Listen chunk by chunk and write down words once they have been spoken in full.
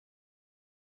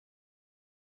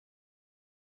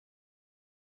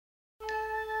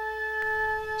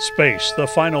Space, the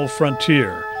final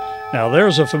frontier. Now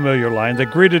there's a familiar line that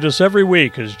greeted us every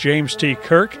week as James T.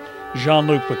 Kirk,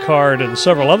 Jean-Luc Picard, and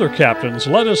several other captains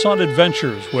led us on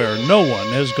adventures where no one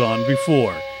has gone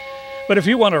before. But if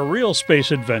you want a real space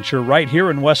adventure right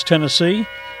here in West Tennessee,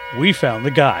 we found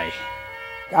the guy.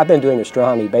 I've been doing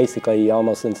astronomy basically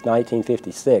almost since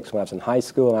 1956 when I was in high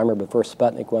school. I remember the first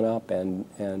Sputnik went up,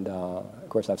 and of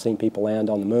course I've seen people land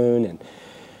on the moon.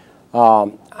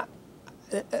 And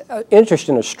interest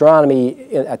in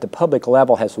astronomy at the public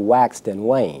level has waxed and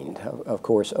waned, of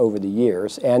course, over the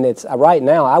years. And it's right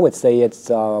now, I would say it's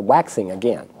waxing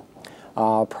again.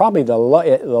 Probably the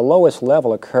lowest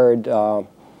level occurred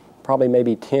probably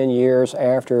maybe 10 years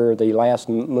after the last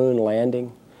moon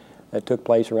landing that took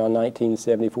place around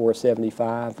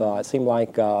 1974-75. It seemed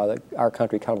like our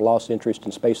country kind of lost interest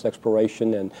in space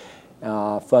exploration and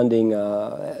funding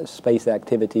space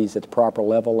activities at the proper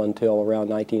level until around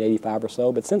 1985 or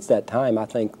so. But since that time, I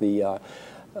think the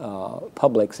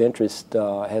public's interest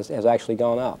has actually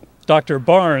gone up. Dr.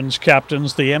 Barnes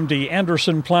captains the M.D.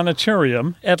 Anderson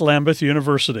Planetarium at Lambuth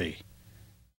University.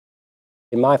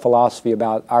 My philosophy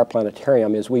about our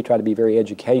planetarium is we try to be very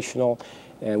educational,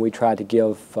 and we try to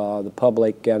give the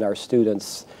public and our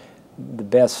students the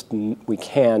best we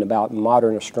can about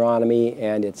modern astronomy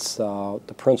and its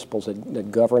the principles that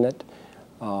govern it.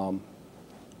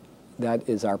 That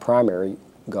is our primary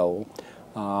goal.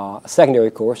 A secondary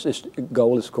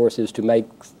goal, of course, is to make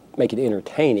it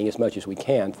entertaining as much as we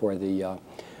can for the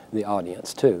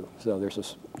audience too. So there's a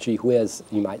gee whiz,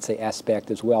 you might say,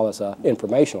 aspect as well as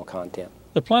informational content.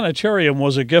 The planetarium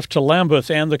was a gift to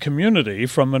Lambuth and the community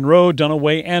from Monroe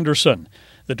Dunaway Anderson.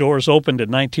 The doors opened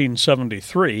in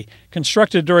 1973,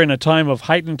 constructed during a time of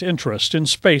heightened interest in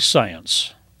space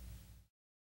science.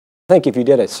 I think if you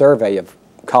did a survey of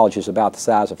colleges about the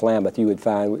size of Lambuth, you would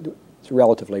find it's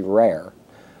relatively rare.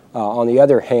 On the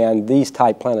other hand, these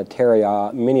type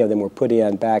planetaria, many of them were put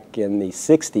in back in the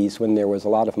 60s when there was a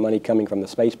lot of money coming from the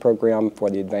space program for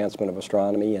the advancement of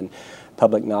astronomy and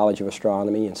public knowledge of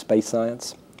astronomy and space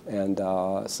science. And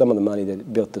some of the money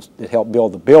that helped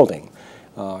build the building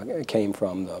came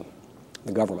from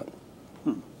the government.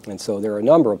 And so there are a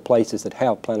number of places that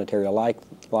have planetaria like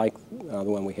the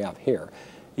one we have here.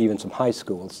 Even some high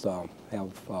schools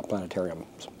have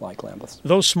planetariums like Lambuth.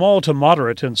 Though small to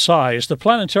moderate in size, the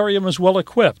planetarium is well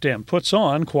equipped and puts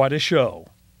on quite a show.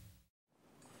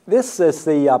 This is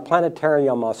the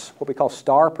planetarium, what we call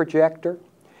star projector.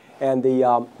 And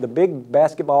the big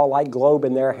basketball-like globe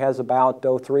in there has about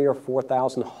 3,000 or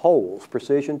 4,000 holes,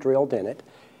 precision drilled in it,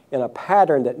 in a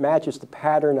pattern that matches the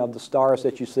pattern of the stars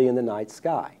that you see in the night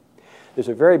sky. There's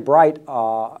a very bright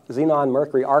xenon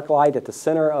mercury arc light at the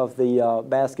center of the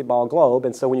basketball globe,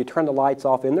 and so when you turn the lights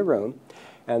off in the room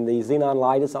and the xenon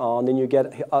light is on, then you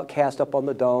get cast up on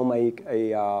the dome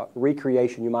a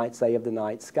recreation, you might say, of the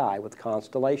night sky with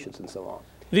constellations and so on.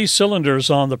 These cylinders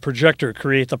on the projector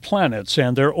create the planets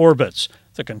and their orbits.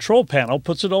 The control panel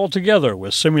puts it all together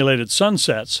with simulated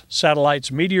sunsets,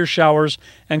 satellites, meteor showers,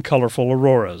 and colorful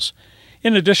auroras.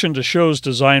 In addition to shows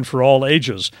designed for all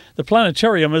ages, the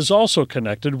planetarium is also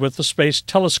connected with the Space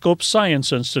Telescope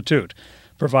Science Institute,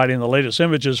 providing the latest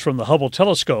images from the Hubble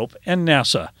telescope and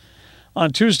NASA.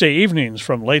 On Tuesday evenings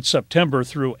from late September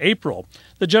through April,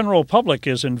 the general public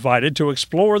is invited to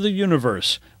explore the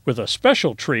universe with a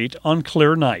special treat on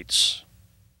clear nights.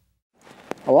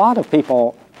 A lot of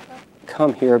people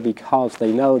come here because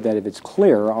they know that if it's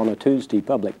clear on a Tuesday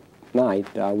public night,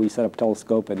 we set up a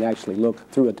telescope and actually look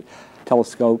through a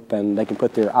telescope, and they can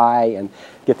put their eye and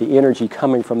get the energy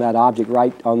coming from that object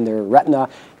right on their retina,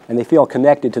 and they feel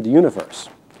connected to the universe.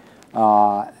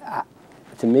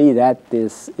 To me, that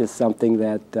is something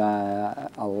that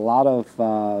a lot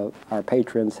of our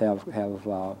patrons have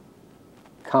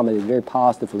commented very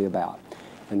positively about,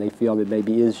 and they feel that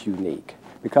maybe is unique.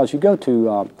 Because you go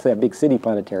to, say, a big city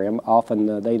planetarium, often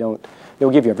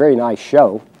they'll give you a very nice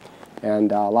show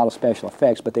and a lot of special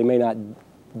effects, but they may not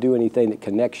do anything that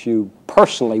connects you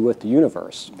personally with the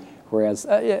universe. Whereas,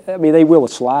 I mean, they will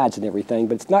with slides and everything,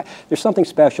 but it's not, there's something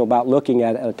special about looking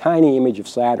at a tiny image of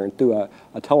Saturn through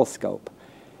a telescope,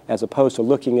 as opposed to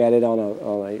looking at it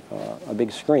on a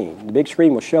big screen. The big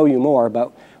screen will show you more,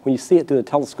 but when you see it through the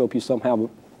telescope, you somehow,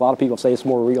 a lot of people say it's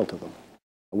more real to them.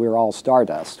 We're all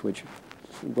stardust, which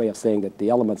is a way of saying that the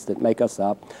elements that make us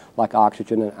up, like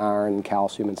oxygen and iron and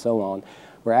calcium and so on,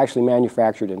 were actually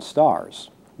manufactured in stars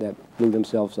that blew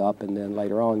themselves up, and then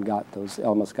later on those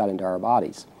elements got into our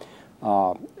bodies.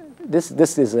 This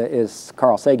is, as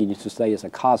Carl Sagan used to say, is a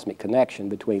cosmic connection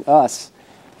between us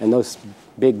and those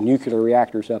big nuclear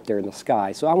reactors up there in the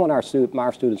sky. So I want our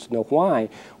students to know why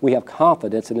we have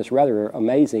confidence in this rather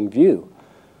amazing view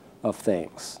of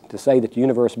things. To say that the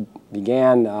universe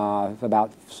began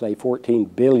about, say, 14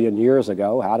 billion years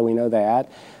ago, how do we know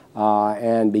that?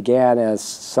 And began as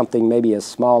something maybe as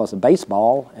small as a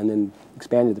baseball and then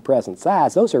expanded to the present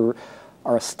size. Those are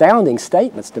astounding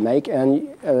statements to make,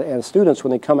 and students,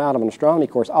 when they come out of an astronomy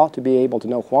course, ought to be able to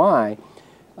know why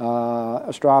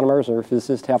astronomers or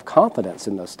physicists have confidence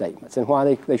in those statements and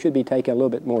why they should be taken a little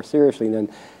bit more seriously than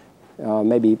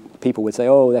maybe people would say,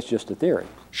 oh, that's just a theory.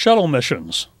 Shuttle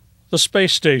missions, the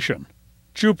space station,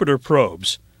 Jupiter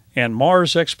probes, and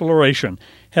Mars exploration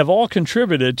have all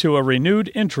contributed to a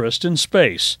renewed interest in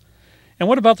space. And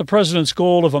what about the President's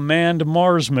goal of a manned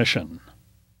Mars mission?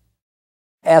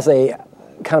 As a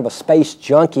kind of a space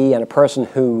junkie and a person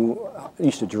who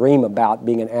used to dream about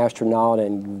being an astronaut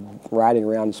and riding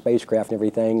around in spacecraft and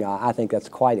everything, I think that's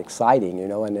quite exciting, you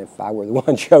know, and if I were the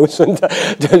one chosen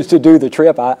to do the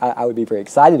trip, I would be very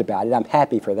excited about it. I'm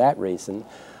happy for that reason.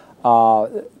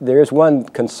 There is one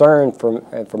concern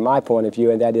from my point of view,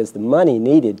 and that is the money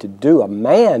needed to do a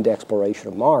manned exploration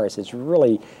of Mars is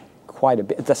really quite a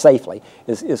bit, safely,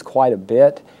 is quite a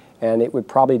bit, and it would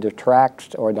probably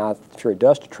detract, or not sure it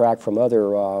does detract from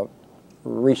other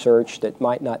research that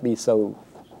might not be so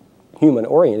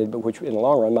human-oriented, but which in the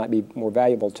long run might be more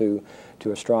valuable to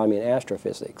astronomy and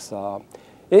astrophysics.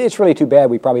 It's really too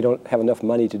bad we probably don't have enough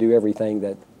money to do everything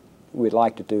that we'd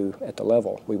like to do at the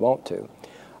level we want to.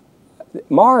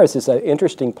 Mars is an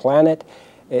interesting planet.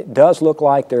 It does look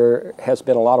like there has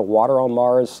been a lot of water on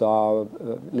Mars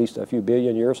at least a few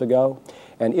billion years ago.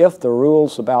 And if the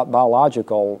rules about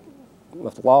biological,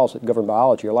 if the laws that govern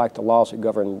biology are like the laws that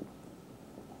govern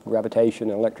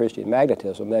gravitation and electricity and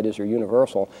magnetism, that is, are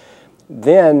universal,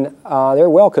 then there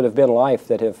well could have been life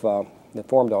that that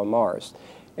formed on Mars.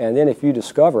 And then if you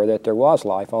discover that there was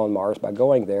life on Mars by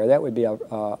going there, that would be a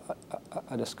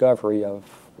discovery of,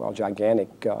 well, gigantic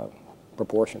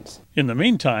proportions. In the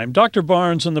meantime, Dr.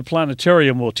 Barnes and the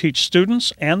Planetarium will teach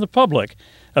students and the public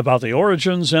about the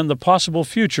origins and the possible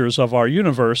futures of our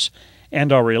universe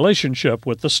and our relationship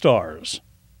with the stars.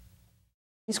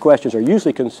 These questions are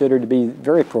usually considered to be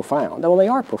very profound. Well, they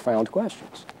are profound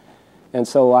questions. And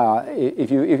so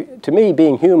to me,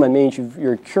 being human means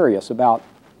you're curious about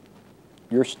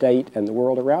your state and the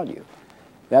world around you.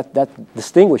 That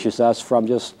distinguishes us from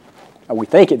just, we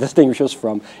think it distinguishes us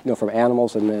from, from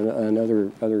animals and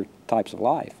other types of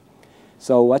life.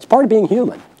 So that's part of being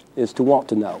human, is to want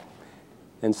to know.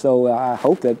 And so I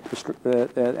hope that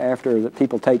after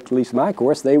people take at least my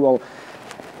course, they will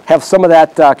have some of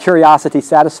that curiosity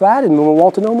satisfied and will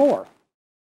want to know more.